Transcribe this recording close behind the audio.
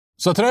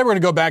So today we're going to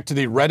go back to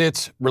the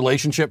Reddit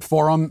relationship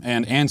forum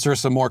and answer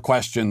some more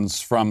questions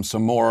from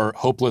some more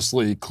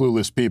hopelessly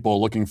clueless people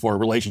looking for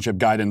relationship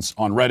guidance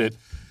on Reddit.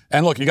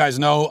 And look, you guys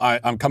know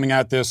I'm coming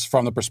at this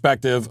from the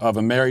perspective of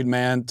a married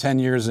man, 10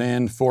 years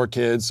in, 4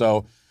 kids.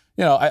 So,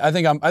 you know, I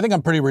think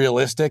I'm pretty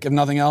realistic, if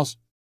nothing else.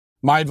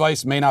 My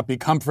advice may not be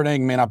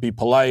comforting, may not be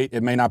polite,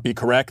 it may not be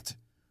correct,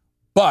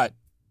 but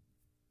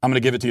I'm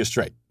going to give it to you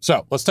straight.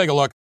 So let's take a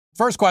look.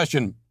 First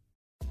question.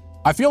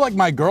 I feel like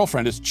my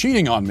girlfriend is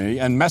cheating on me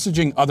and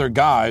messaging other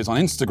guys on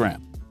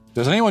Instagram.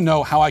 Does anyone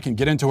know how I can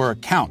get into her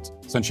account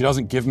since she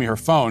doesn't give me her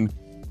phone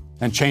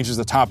and changes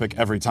the topic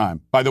every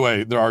time? By the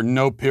way, there are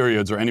no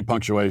periods or any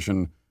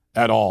punctuation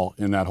at all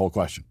in that whole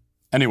question.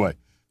 Anyway,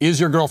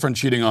 is your girlfriend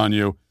cheating on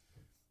you?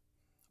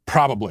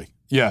 Probably.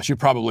 Yeah, she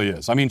probably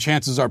is. I mean,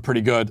 chances are pretty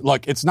good.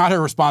 Look, it's not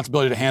her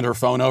responsibility to hand her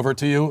phone over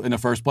to you in the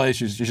first place.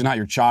 She's not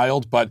your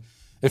child. But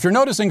if you're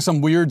noticing some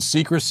weird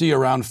secrecy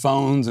around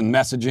phones and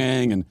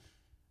messaging and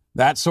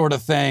that sort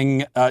of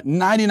thing,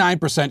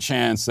 99%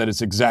 chance that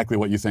it's exactly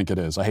what you think it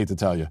is. I hate to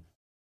tell you.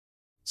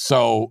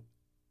 So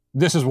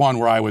this is one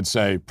where I would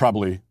say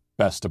probably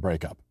best to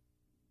break up.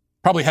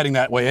 Probably heading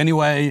that way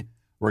anyway,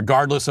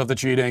 regardless of the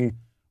cheating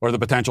or the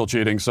potential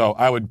cheating. So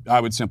I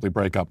would simply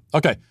break up.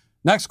 Okay,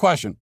 next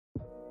question.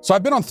 So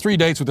I've been on 3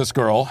 dates with this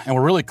girl and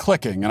we're really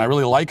clicking and I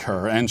really like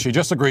her and she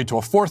just agreed to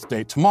a 4th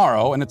date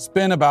tomorrow and it's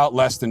been about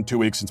less than 2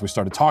 weeks since we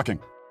started talking.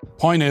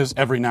 Point is,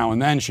 every now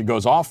and then she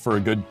goes off for a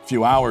good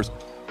few hours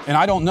and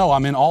I don't know,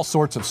 I'm in all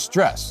sorts of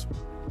stress.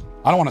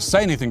 I don't want to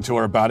say anything to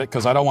her about it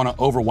because I don't want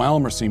to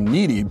overwhelm or seem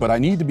needy, but I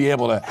need to be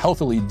able to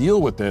healthily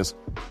deal with this.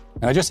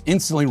 And I just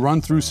instantly run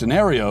through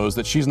scenarios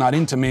that she's not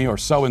into me or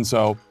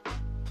so-and-so.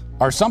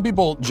 Are some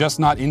people just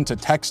not into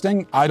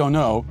texting? I don't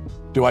know.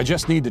 Do I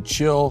just need to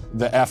chill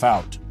the F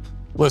out?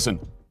 Listen,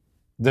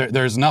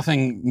 there's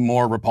nothing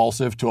more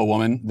repulsive to a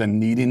woman than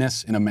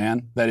neediness in a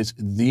man. That is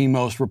the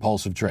most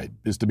repulsive trait,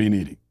 is to be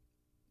needy.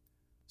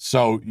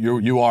 So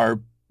you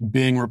are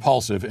being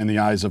repulsive in the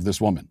eyes of this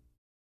woman.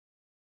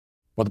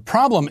 But the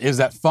problem is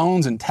that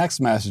phones and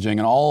text messaging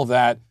and all of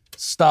that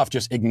stuff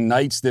just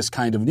ignites this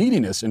kind of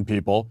neediness in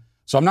people.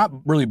 So I'm not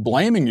really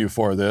blaming you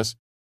for this.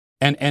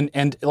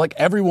 And like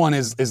everyone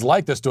is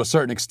like this to a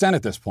certain extent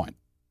at this point,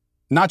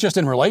 not just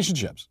in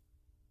relationships.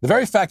 The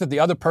very fact that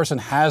the other person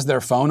has their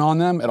phone on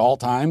them at all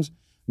times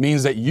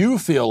means that you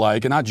feel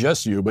like, and not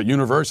just you, but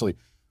universally,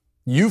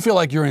 you feel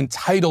like you're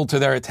entitled to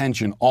their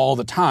attention all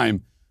the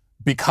time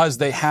because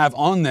they have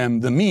on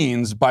them the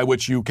means by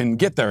which you can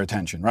get their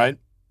attention, right?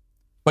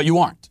 But you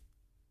aren't.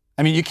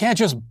 I mean, you can't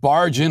just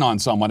barge in on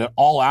someone at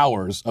all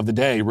hours of the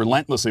day,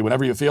 relentlessly,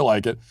 whenever you feel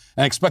like it,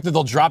 and expect that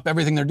they'll drop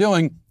everything they're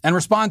doing and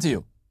respond to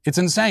you. It's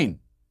insane.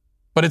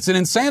 But it's an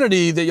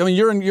insanity that, I mean,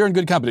 you're in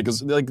good company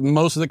because like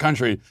most of the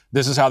country,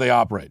 this is how they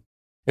operate.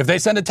 If they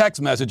send a text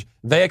message,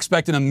 they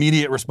expect an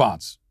immediate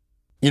response.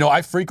 You know,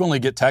 I frequently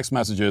get text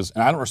messages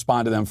and I don't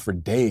respond to them for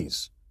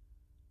days.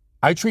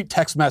 I treat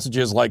text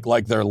messages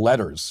like they're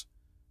letters,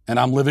 and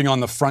I'm living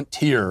on the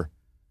frontier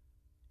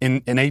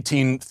in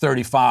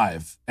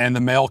 1835, and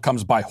the mail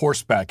comes by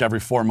horseback every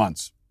 4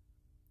 months.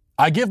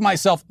 I give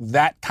myself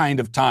that kind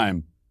of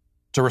time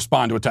to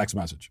respond to a text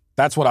message.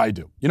 That's what I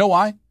do. You know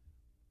why?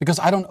 Because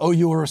I don't owe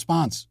you a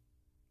response.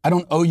 I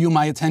don't owe you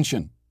my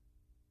attention.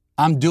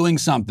 I'm doing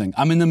something.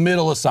 I'm in the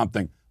middle of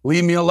something.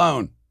 Leave me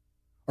alone.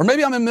 Or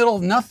maybe I'm in the middle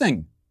of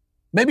nothing.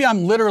 Maybe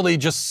I'm literally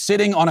just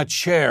sitting on a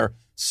chair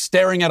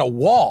staring at a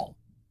wall,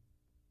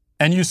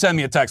 and you send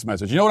me a text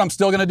message. You know what I'm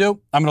still going to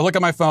do? I'm going to look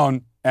at my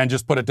phone and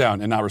just put it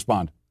down and not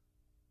respond.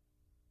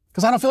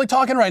 Because I don't feel like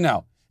talking right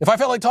now. If I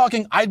felt like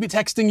talking, I'd be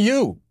texting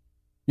you.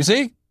 You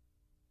see?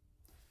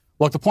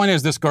 Look, the point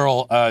is this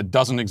girl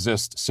doesn't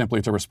exist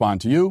simply to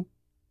respond to you.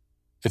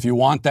 If you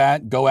want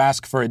that, go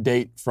ask for a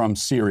date from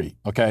Siri,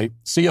 okay?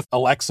 See if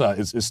Alexa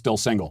is still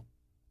single.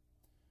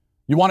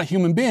 You want a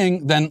human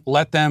being, then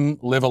let them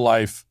live a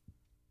life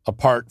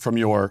apart from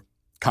your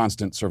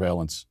constant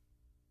surveillance.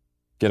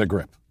 Get a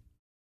grip.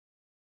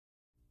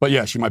 But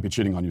yeah, she might be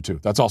cheating on you too.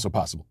 That's also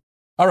possible.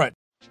 All right.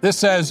 This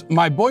says,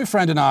 my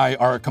boyfriend and I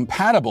are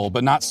compatible,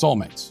 but not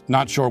soulmates.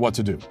 Not sure what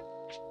to do.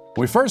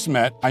 When we first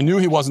met, I knew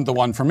he wasn't the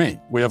one for me.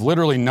 We have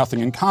literally nothing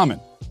in common.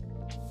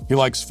 He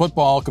likes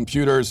football,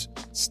 computers,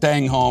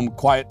 staying home,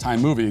 quiet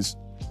time movies.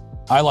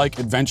 I like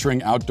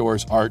adventuring,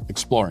 outdoors, art,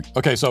 exploring.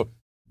 Okay, so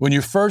when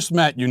you first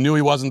met, you knew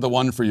he wasn't the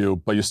one for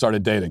you, but you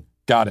started dating.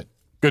 Got it.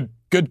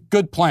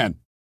 Good plan.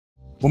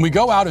 When we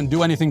go out and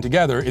do anything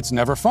together, it's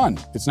never fun.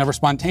 It's never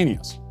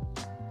spontaneous.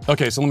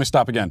 Okay, so let me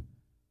stop again.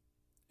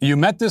 You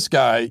met this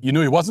guy, you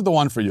knew he wasn't the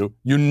one for you,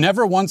 you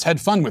never once had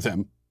fun with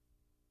him,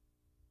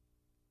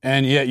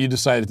 and yet you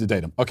decided to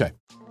date him. Okay.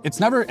 It's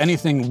never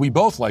anything we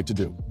both like to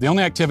do. The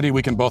only activity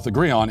we can both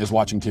agree on is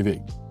watching TV.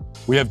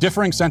 We have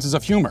differing senses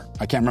of humor.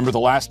 I can't remember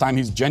the last time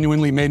he's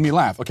genuinely made me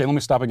laugh. Okay, let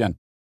me stop again.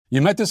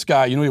 You met this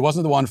guy, you knew he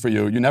wasn't the one for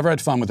you, you never had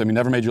fun with him, he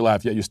never made you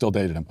laugh, yet you still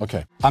dated him.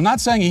 Okay. I'm not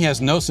saying he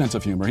has no sense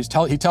of humor.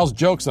 He tells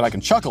jokes that I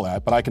can chuckle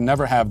at, but I can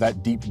never have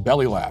that deep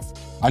belly laugh.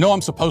 I know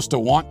I'm supposed to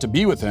want to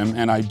be with him,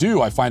 and I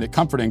do. I find it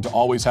comforting to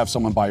always have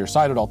someone by your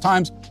side at all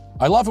times.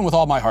 I love him with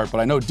all my heart, but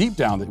I know deep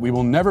down that we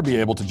will never be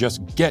able to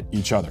just get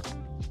each other.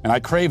 And I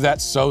crave that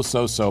so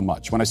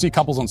much. When I see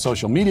couples on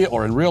social media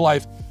or in real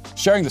life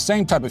sharing the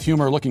same type of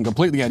humor, looking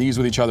completely at ease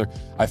with each other,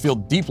 I feel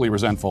deeply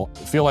resentful.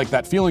 I feel like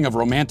that feeling of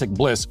romantic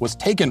bliss was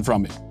taken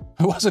from me.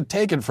 It wasn't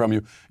taken from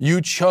you. You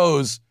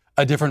chose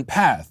a different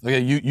path.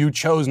 Okay? You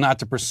chose not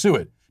to pursue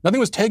it. Nothing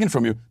was taken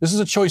from you. This is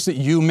a choice that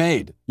you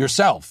made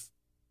yourself.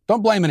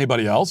 Don't blame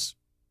anybody else.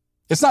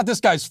 It's not this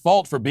guy's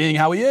fault for being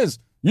how he is.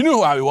 You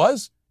knew how he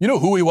was. You knew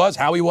who he was,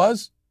 how he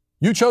was.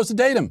 You chose to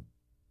date him.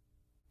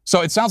 So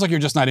it sounds like you're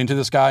just not into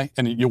this guy,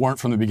 and you weren't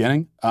from the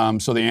beginning.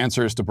 So the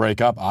answer is to break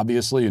up.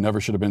 Obviously, you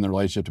never should have been in the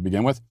relationship to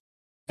begin with.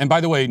 And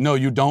by the way, no,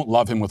 you don't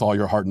love him with all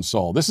your heart and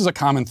soul. This is a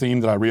common theme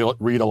that I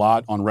read a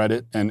lot on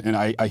Reddit, and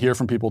I hear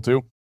from people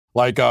too.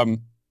 Like, yeah,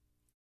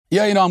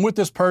 I'm with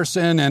this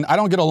person, and I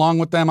don't get along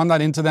with them. I'm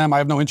not into them. I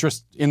have no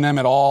interest in them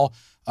at all,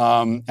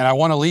 and I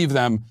want to leave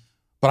them,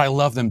 but I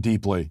love them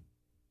deeply.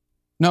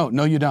 No,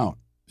 you don't.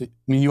 I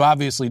mean, you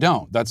obviously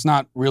don't. That's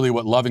not really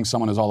what loving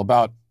someone is all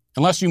about,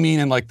 unless you mean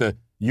in like the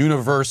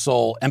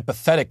universal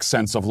empathetic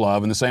sense of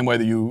love in the same way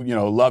that you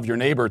love your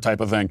neighbor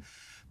type of thing,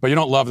 but you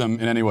don't love them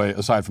in any way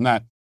aside from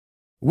that.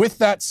 With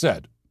that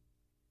said,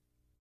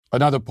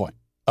 another point.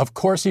 Of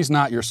course he's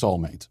not your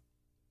soulmate.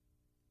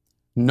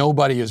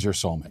 Nobody is your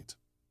soulmate.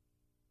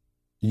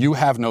 You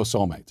have no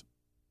soulmate.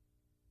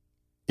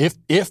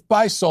 If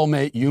by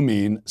soulmate you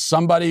mean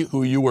somebody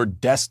who you were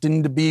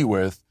destined to be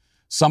with,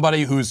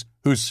 somebody whose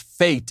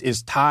fate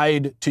is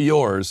tied to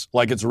yours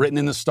like it's written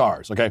in the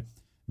stars, okay?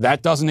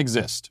 That doesn't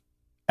exist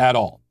at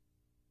all.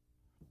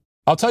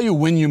 I'll tell you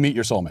when you meet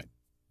your soulmate.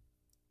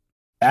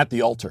 At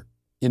the altar,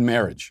 in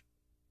marriage.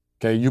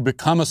 Okay, you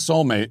become a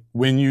soulmate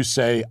when you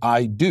say,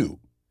 I do.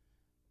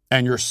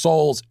 And your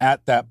souls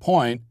at that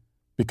point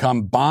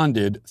become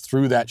bonded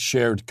through that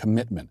shared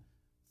commitment.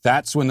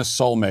 That's when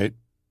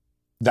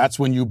that's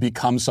when you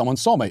become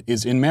someone's soulmate,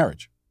 is in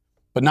marriage,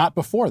 but not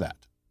before that.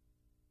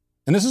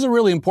 And this is a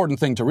really important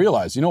thing to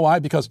realize. You know why?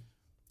 Because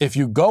if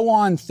you go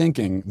on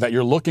thinking that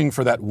you're looking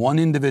for that one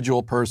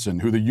individual person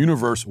who the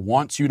universe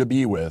wants you to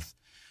be with,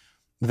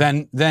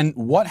 then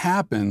what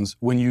happens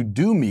when you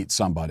do meet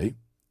somebody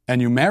and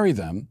you marry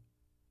them,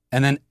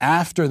 and then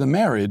after the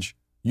marriage,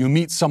 you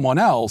meet someone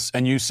else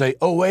and you say,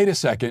 oh, wait a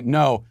second,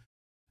 no,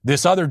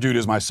 this other dude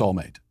is my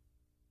soulmate.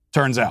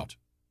 Turns out,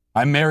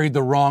 I married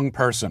the wrong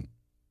person.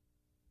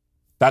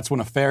 That's when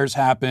affairs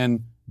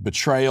happen,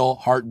 betrayal,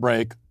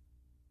 heartbreak,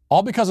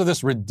 all because of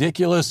this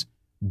ridiculous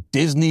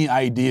Disney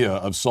idea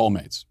of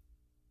soulmates.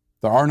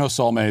 There are no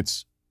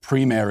soulmates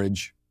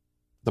pre-marriage.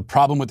 The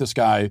problem with this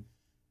guy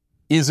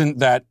isn't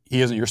that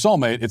he isn't your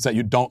soulmate, it's that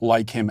you don't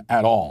like him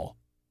at all.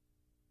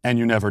 And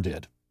you never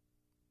did.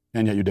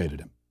 And yet you dated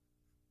him.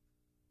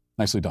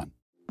 Nicely done.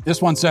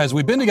 This one says,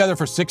 we've been together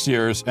for 6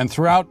 years, and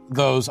throughout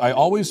those, I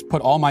always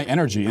put all my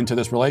energy into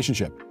this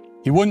relationship.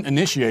 He wouldn't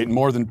initiate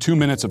more than 2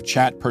 minutes of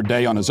chat per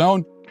day on his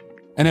own.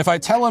 And if I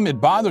tell him it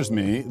bothers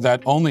me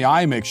that only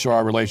I make sure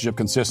our relationship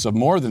consists of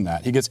more than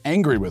that, he gets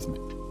angry with me.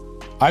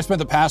 I spent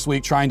the past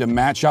week trying to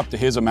match up to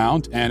his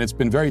amount, and it's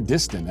been very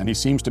distant, and he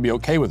seems to be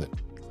okay with it.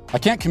 I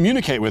can't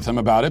communicate with him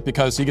about it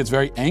because he gets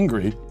very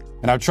angry,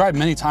 and I've tried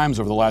many times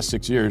over the last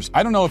 6 years.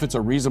 I don't know if it's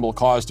a reasonable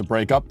cause to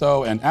break up,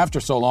 though, and after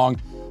so long,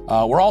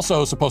 we're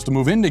also supposed to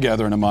move in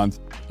together in a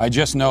month. I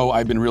just know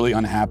I've been really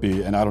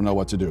unhappy, and I don't know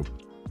what to do.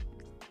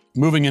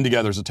 Moving in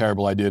together is a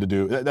terrible idea to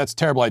do. That's a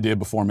terrible idea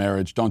before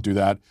marriage. Don't do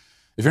that.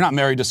 If you're not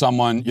married to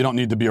someone, you don't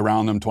need to be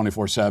around them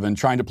 24/7.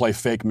 Trying to play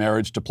fake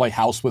marriage, to play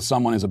house with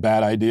someone is a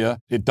bad idea.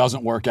 It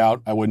doesn't work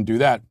out. I wouldn't do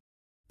that.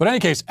 But in any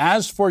case,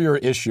 as for your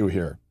issue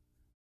here,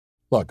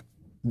 look,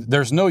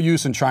 there's no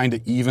use in trying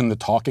to even the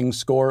talking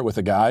score with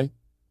a guy.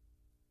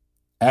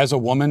 As a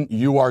woman,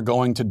 you are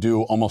going to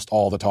do almost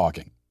all the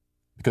talking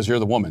because you're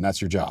the woman.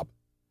 That's your job.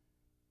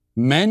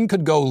 Men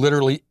could go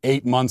literally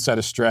 8 months at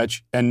a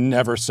stretch and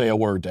never say a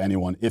word to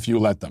anyone if you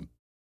let them.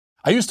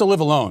 I used to live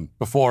alone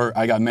before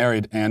I got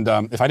married, and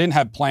if I didn't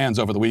have plans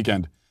over the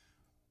weekend,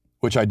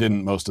 which I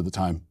didn't most of the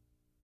time,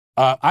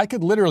 I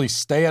could literally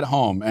stay at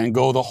home and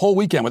go the whole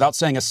weekend without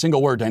saying a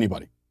single word to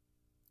anybody.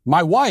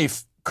 My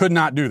wife could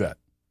not do that.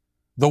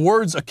 The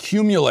words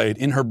accumulate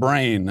in her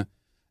brain,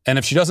 and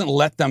if she doesn't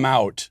let them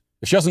out,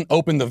 if she doesn't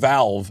open the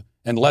valve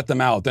and let them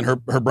out, then her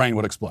brain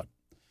would explode.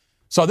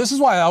 So this is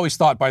why I always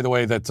thought, by the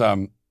way,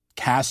 that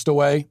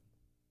Castaway,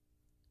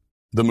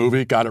 the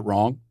movie, got it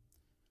wrong.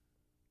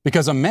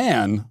 Because a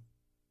man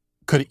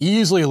could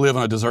easily live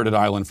on a deserted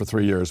island for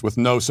 3 years with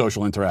no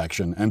social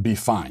interaction and be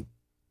fine.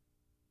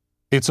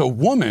 It's a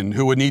woman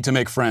who would need to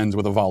make friends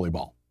with a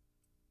volleyball.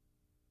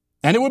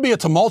 And it would be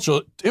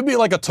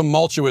like a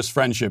tumultuous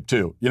friendship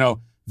too.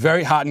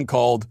 Very hot and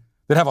cold.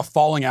 They'd have a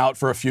falling out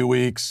for a few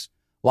weeks,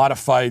 a lot of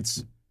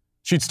fights.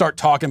 She'd start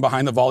talking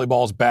behind the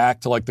volleyball's back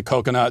to like the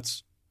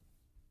coconuts.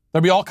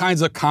 There'd be all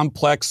kinds of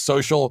complex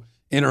social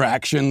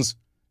interactions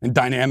and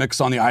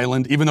dynamics on the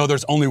island, even though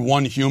there's only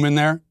one human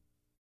there.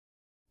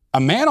 A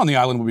man on the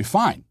island would be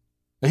fine.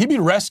 He'd be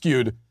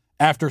rescued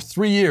after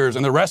 3 years,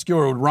 and the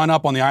rescuer would run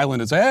up on the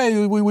island and say,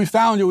 hey, we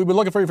found you. We've been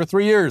looking for you for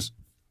 3 years.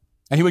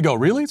 And he would go,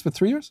 really? It's been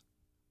 3 years?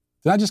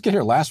 Did I just get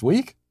here last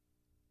week?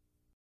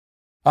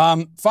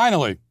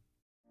 Finally,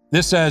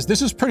 this says,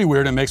 this is pretty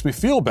weird and makes me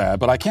feel bad,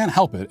 but I can't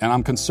help it, and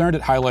I'm concerned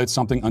it highlights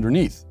something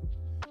underneath.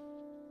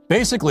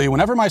 Basically,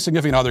 whenever my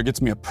significant other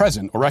gets me a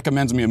present or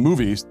recommends me a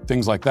movie,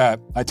 things like that,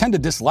 I tend to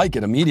dislike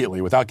it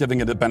immediately without giving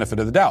it the benefit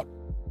of the doubt.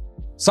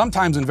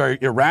 Sometimes in very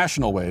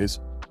irrational ways,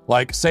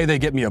 like say they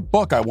get me a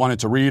book I wanted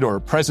to read or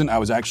a present I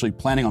was actually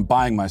planning on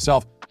buying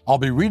myself, I'll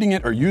be reading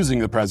it or using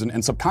the present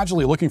and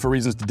subconsciously looking for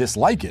reasons to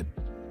dislike it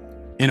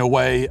in a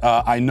way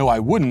I know I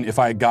wouldn't if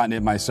I had gotten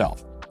it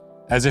myself.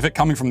 As if it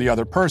coming from the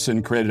other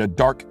person created a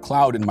dark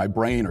cloud in my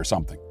brain or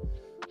something.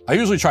 I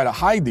usually try to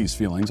hide these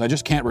feelings. I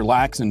just can't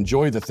relax and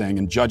enjoy the thing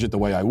and judge it the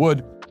way I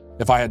would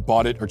if I had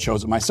bought it or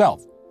chose it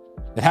myself.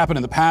 It happened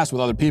in the past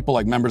with other people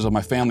like members of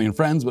my family and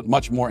friends, but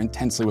much more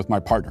intensely with my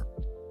partner.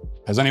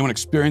 Has anyone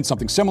experienced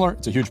something similar?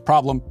 It's a huge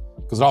problem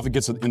because it often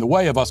gets in the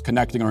way of us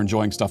connecting or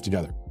enjoying stuff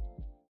together.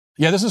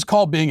 Yeah, this is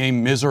called being a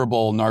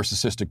miserable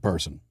narcissistic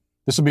person.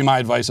 This would be my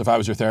advice if I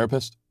was your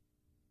therapist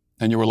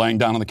and you were laying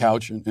down on the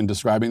couch and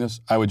describing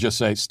this. I would just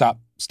say, stop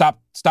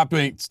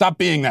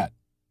being that.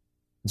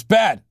 It's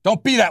bad.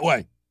 Don't be that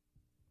way.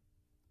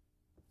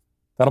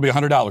 That'll be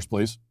 $100,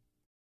 please.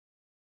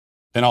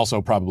 And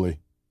also probably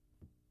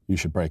you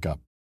should break up.